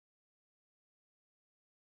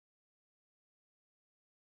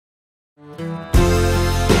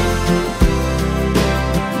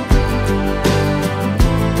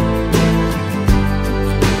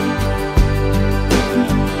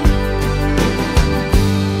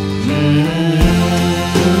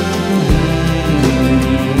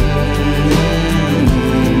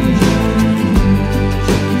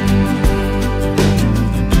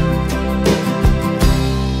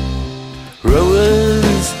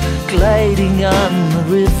waiting on the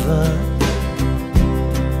river.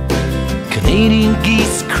 Canadian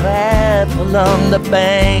geese crab along the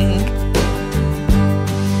bank.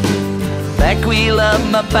 Back wheel of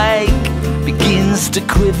my bike begins to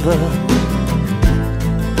quiver.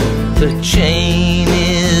 The chain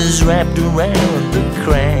is wrapped around the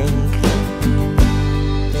crank.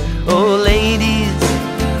 Oh ladies,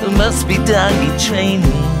 there must be doggy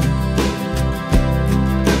training.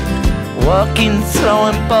 Walking,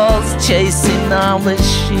 throwing balls, chasing all the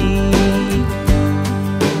sheep.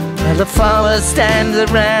 While the farmer stands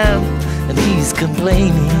around and he's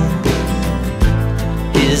complaining.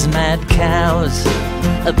 His mad cows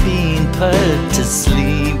are being put to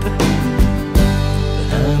sleep.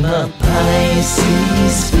 I'm a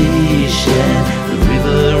Pisces fish and the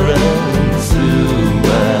river runs through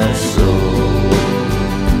my soul.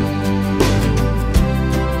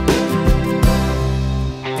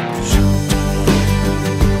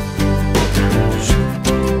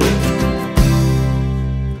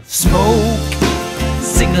 Smoke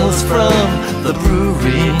signals from the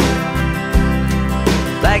brewery,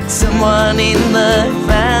 like someone in the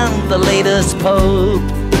found the latest pope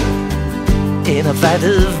in a vat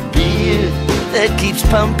of beer that keeps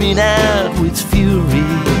pumping out with fury,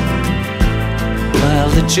 while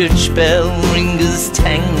the church bell ringers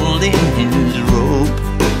tangled in his rope.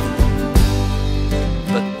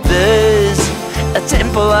 But there's a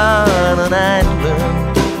temple on an island.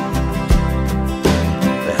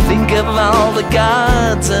 Think of all the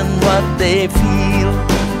gods and what they feel.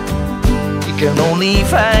 You can only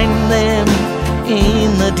find them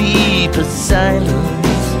in the deepest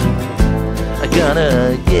silence. I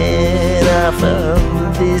gotta get off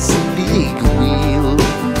of this big wheel.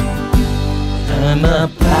 I'm a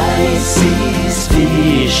Pisces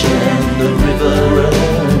fish and the river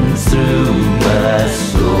runs through my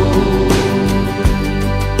soul.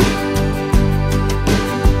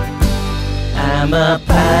 I'm a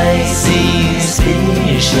Pisces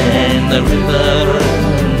fish and the river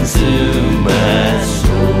runs through my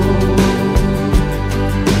soul.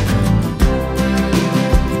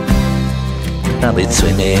 I'll be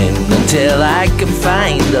swimming until I can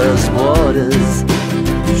find those waters,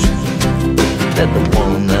 that the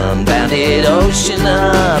one unbounded ocean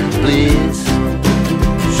of bliss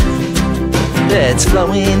that's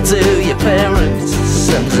flowing to your parents,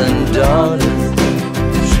 sons and daughters.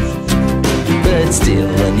 But still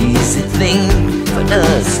an easy thing for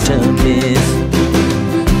us to miss.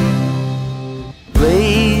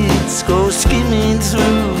 Blades go skimming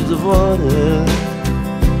through the water.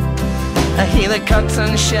 I hear the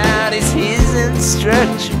coxswain shout it's his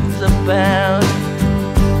instructions about.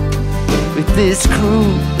 With this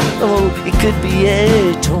crew, oh, it could be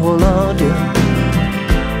a tall order.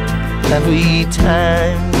 Have we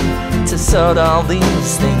time to sort all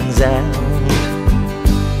these things out?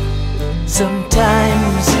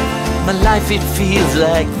 Sometimes my life it feels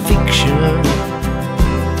like fiction.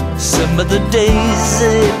 Some of the days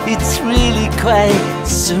it's really quite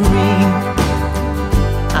serene.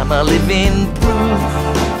 I'm a living proof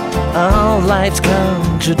of life's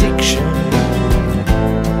contradiction.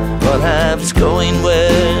 One half's going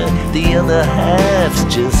where the other half's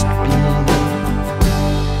just been.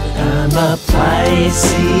 I'm a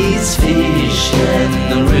Pisces fish and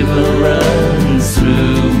the river runs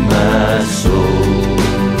through my soul.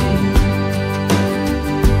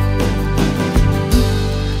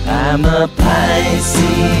 I'm a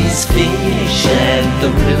Pisces fish and the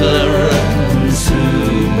river runs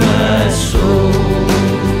through my soul.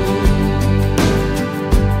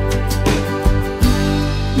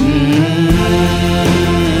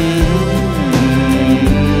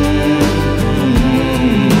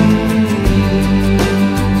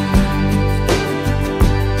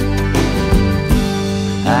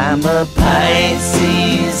 I'm a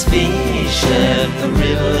Pisces fish and the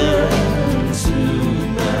river